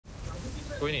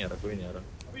कोई नहीं आ रहा, कोई नहीं आ रहा।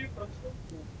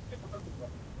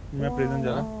 मैं prison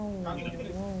जा रहा।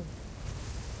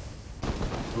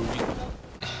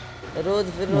 Road,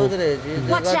 you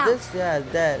got this? Yeah,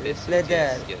 there. Play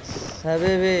there. Yes.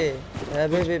 Habibi,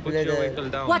 play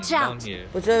there. Watch out. Down here.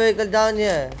 Put your vehicle down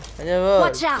here. On your road.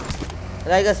 Watch out.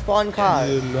 Like a spawn car.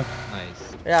 Nice.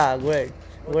 Yeah, great.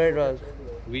 Great work.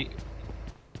 We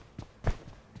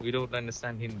don't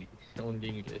understand Hindi, only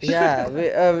English. Yeah,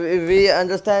 we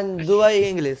understand Dubai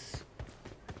English.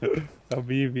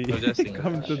 Habibi,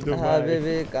 come to Dubai.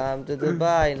 Habibi, come to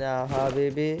Dubai now,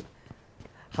 Habibi.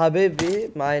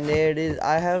 Habibi, my nade is,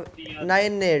 I have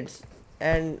 9 nades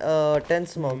and 10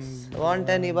 smokes. Want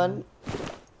anyone?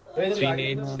 3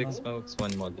 nades, 6 smokes,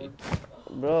 1 molly.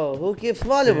 Bro, who keeps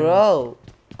molly, bro?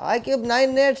 I keep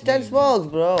 9 nades, 10 smokes,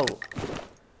 bro.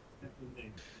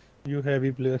 You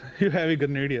heavy player. You heavy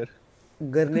grenadier.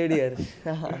 Grenadier.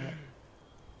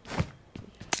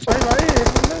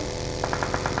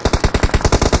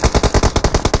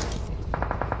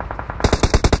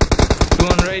 Two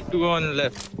on right, 2 on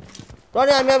left.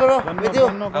 Tony, I'm here, bro. With you.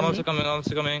 I'm also coming,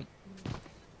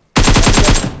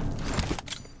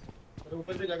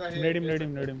 Need him.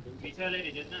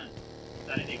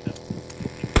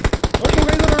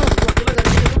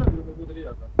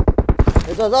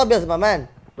 It was obvious, my man.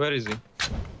 Where is he?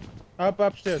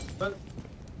 Upstairs.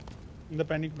 In the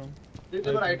panic room. Wait,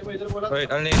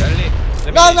 I'll need.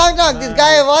 No. This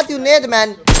guy, what you need,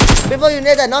 man? Before you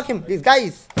need, I knock him. These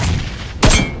guys.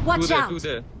 Watch out. Two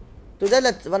there. To the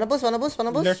left. Wanna push?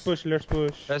 Let's push. Let's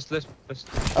push.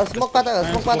 Smoke pata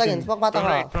again. From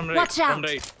right. Watch out. From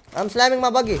right. I'm slamming my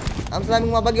buggy on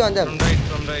them.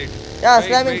 From right. Yeah, Wait,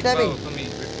 slamming. Power, for me.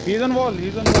 He's on wall.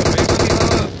 Wait for me,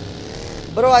 Power.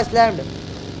 Bro, I slammed.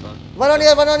 One on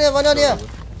here.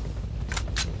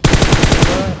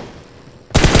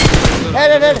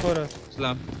 Head.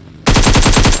 Slam.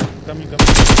 Coming.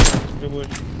 Good push.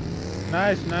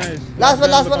 Nice. Last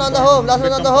one on the home.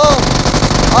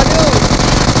 On you.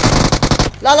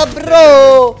 Lala,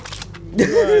 bro.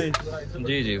 Nice.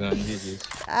 GG, man. GG.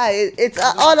 It's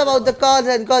all about the cause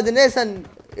and coordination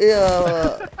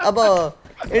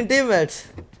in teammates.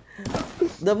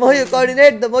 The more you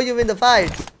coordinate, the more you win the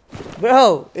fight.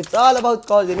 Bro, it's all about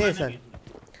coordination.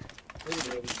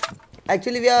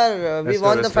 Actually, we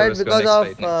won the fight because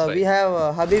of we have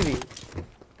Habibi.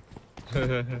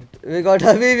 We got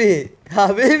Habibi.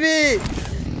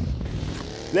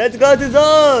 Let's go to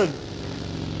zone.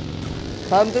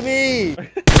 Come to me.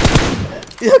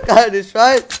 Your card is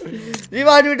right. You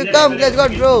want me to come? Let's go,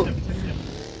 bro.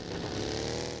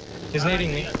 He's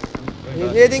nading me.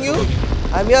 He's nading you?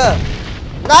 I'm here.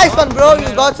 Nice one, bro.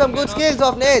 You got some good skills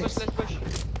of nades.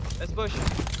 Let's push.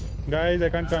 Guys, I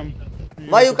can't come.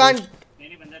 Why you can't?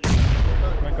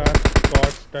 My car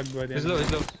got stuck by the He's low.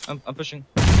 I'm pushing.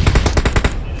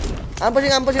 I'm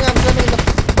slamming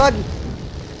the button.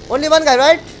 Only one guy,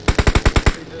 right?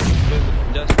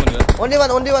 Just one guy.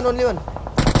 Only one.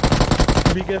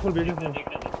 Be careful.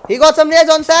 He got some nades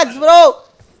on sacks, bro.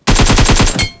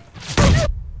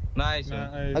 Nice.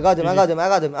 I got him.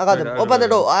 Open the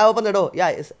door. I open the door.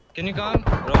 Yeah. Can you come,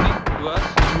 Ronnie, to us?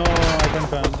 No, I can't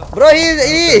come. Bro,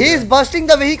 he's busting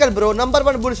the vehicle, bro. Number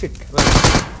 1 bullshit.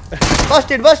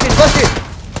 Bust it.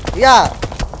 Yeah.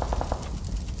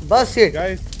 Bust it.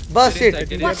 Guys. Bust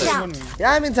it. Watch out.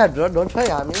 Yeah, I'm inside, bro. Don't worry.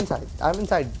 I'm inside.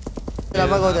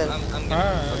 I'ma go there. Okay.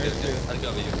 I'll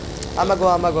cover you. I'ma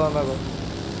go.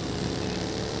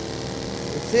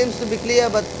 It seems to be clear,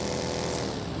 but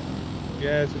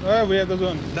Yes. We are the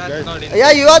zone. That's Guys. not in.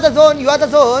 yeah, you are the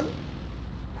zone.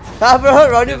 Ah, bro,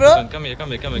 Roddy, bro. Come here.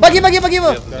 Buggy,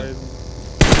 bro.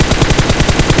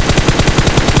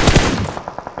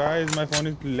 Guys, my phone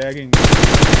is lagging.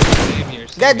 Same here.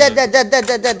 Dead.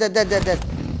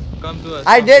 Come to us.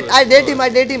 I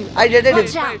dated him.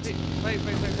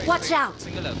 Watch out.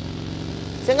 Single up.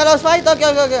 Single house fight? Okay.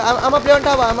 I'm a play on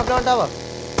tower.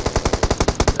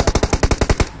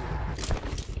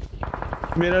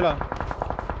 Mirala.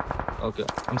 Okay,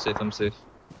 I'm safe.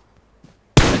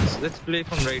 Let's play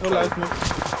from right. Oh, last move.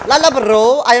 Lala,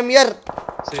 bro. I am here.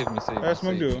 Save me. I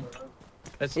smoked you.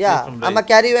 Let's play Yeah, from right. I'ma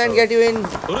carry you and get you in.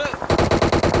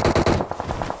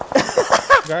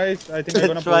 Guys, I think they're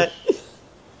gonna push.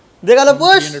 They're gonna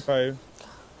push? 305.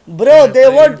 Bro, they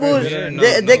won't push.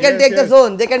 Yeah, They can take the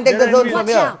zone. They can take the zone from Watch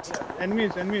here. out.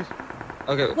 Enemies.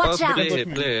 Okay, Watch out.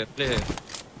 play here.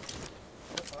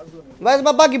 Where's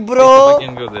my buggy, bro? I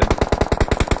can go there.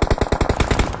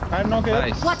 I'm not here.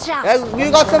 Nice. Watch out.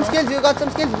 You got some skills,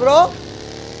 bro.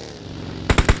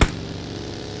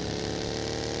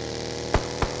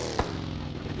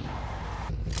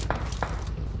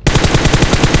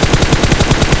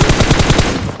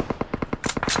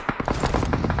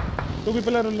 Two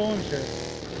people are alone, shit.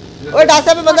 ओए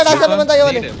डासा पे बंदा ये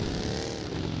वाले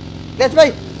catch भाई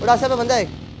वो डासा पे बंदा है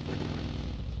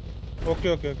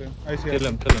Okay. I see. Kill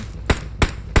him.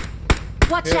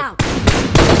 Watch Here. out!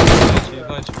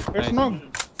 It's not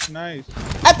nice.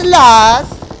 at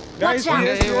last Guys, Watch out.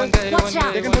 yes. Watch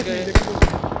out. They can push me.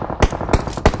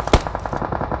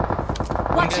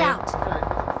 Watch Okay. out!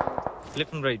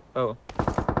 Left and right. Oh.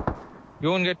 You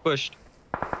won't get pushed.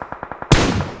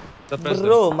 Suppress them.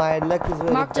 bro my luck is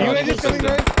very Mark the You bad. guys is coming,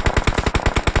 guys.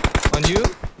 On you?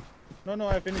 No,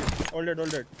 I finished. All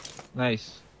dead. Nice.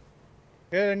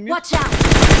 Here, enemy. Watch out!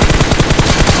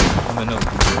 I'm a no.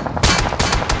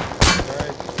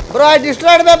 Guys. bro I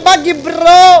destroyed my buggy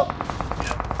bro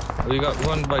We got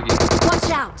one buggy.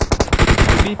 Watch out!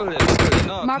 People there.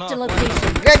 No. Mark the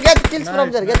location. get kills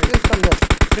from Nice, there get kills from there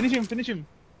Finish him.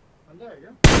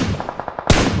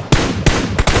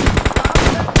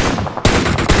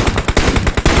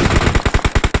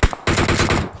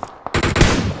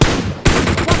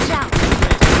 Watch out!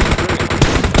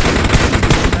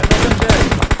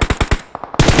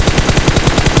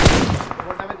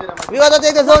 we gotta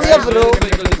take the zone here bro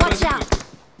Watch out!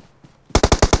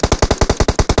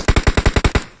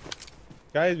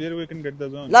 Guys, where we can get the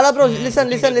zone? Lala bro listen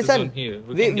we can get the listen zone here.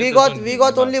 We we can get we the got zone we here.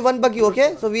 got only one buggy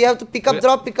okay so we have to pick up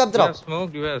drop You have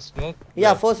smoke? You have smoke?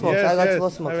 yeah 4 smokes Yes, I got yes.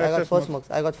 4 smokes I I got got 4 smokes.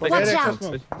 smokes I got 4 Watch smokes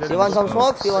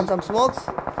out. you want some smokes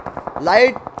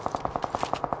light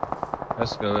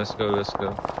Let's go.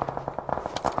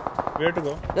 Where to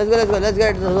go? let's get the zone Smoke. Let's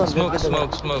get the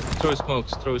zone.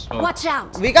 Throw smoke. Watch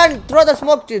out! we can throw the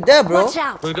smoke to there bro Watch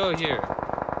out! We'll go here.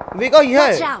 we go here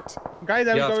Watch out! Guys,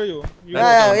 I will Yeah. cover you.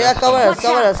 yeah cover us Watch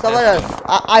out. cover us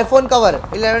iPhone cover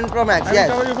 11 Pro Max I will yes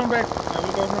cover you from back. I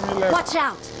will cover from your left. Watch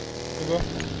out! You go.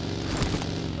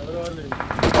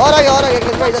 और आ गया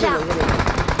इधर Watch इधर out.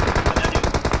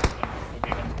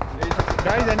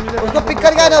 Guys, enemies are उसको pick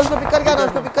कर के आना उसको pick कर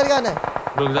के आना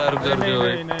रुक जा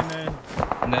नहीं.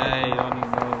 नहीं Ronnie,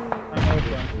 no. I'm out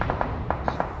one.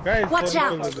 Guys, Watch four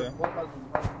out. people are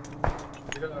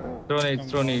there.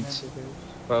 Throw nades.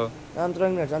 Wow. I'm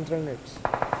throwing nets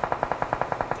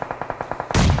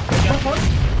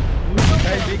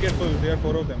Guys, be careful. There are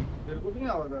 4 of them.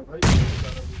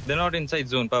 They're not inside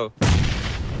zone, Pao.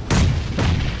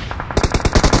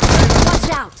 Watch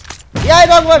out! yeah I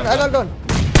got one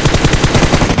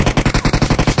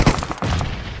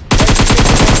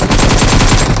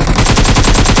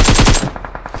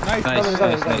Nice.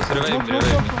 Nice. Revive me.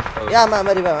 Oh. yeah I'm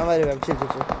a revive chill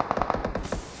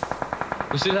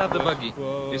We still have the buggy.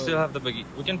 Whoa.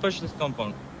 We can push this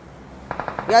compound.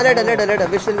 yeah later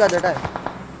we still got the time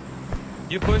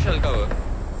You push, I'll cover.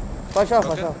 for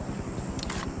sure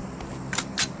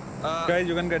Guys,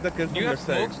 you can get the kills from You have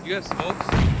left side. smokes.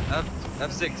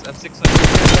 F6 on you.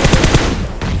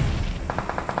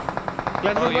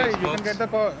 Let's Oh, go, you guys. have You can smokes. get the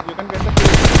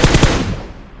kill.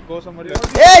 Go somewhere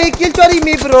else. hey he kill chori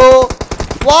me bro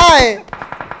why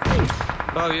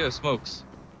Pao, you have smokes.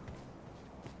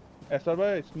 Esther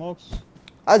bhai, smokes.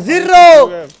 a You zero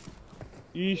have.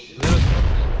 Eesh. Zero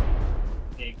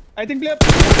smokes. I think play.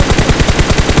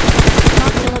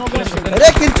 अरे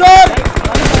kill chor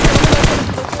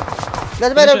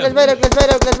let's buy rev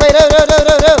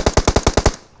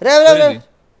Where is he?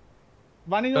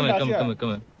 One is on Dacia.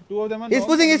 Come in. 2 of them are he's knocked,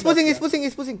 pushing one is Dacia.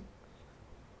 he's pushing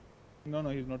No,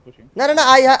 he's not pushing. no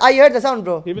I heard the sound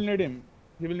bro He will need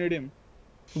him.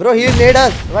 bro he'll need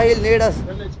us why he'll need us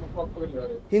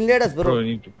bro Bro, we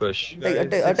need to push.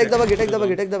 take the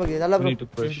buggy Lala We bro need to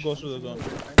push. Just goes to the zone.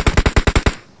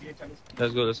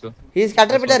 Let's go. he's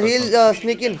caterpillar he'll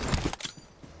sneak in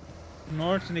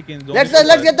Not sneaking. Zone let's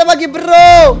is get the buggy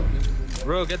bro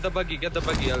Bro, get the buggy.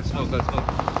 I'll smoke.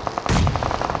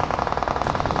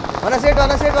 wanna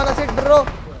sit bro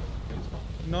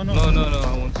No. No,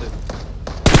 I won't say.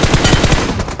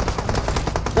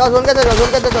 जाओ zone के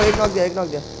दो एक knock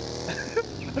दिया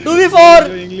 2v4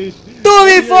 Your English.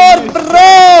 2v4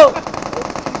 bro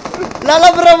Lala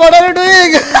bro what are you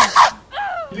doing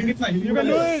You can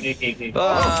do it.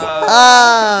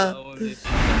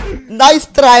 nice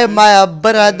try my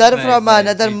brother from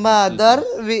another mother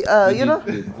we you know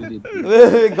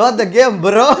we got the game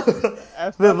bro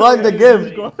we won the game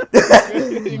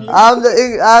I'm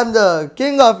the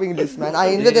king of English man I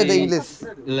invented the English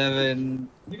 11,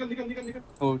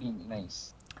 14,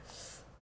 nice.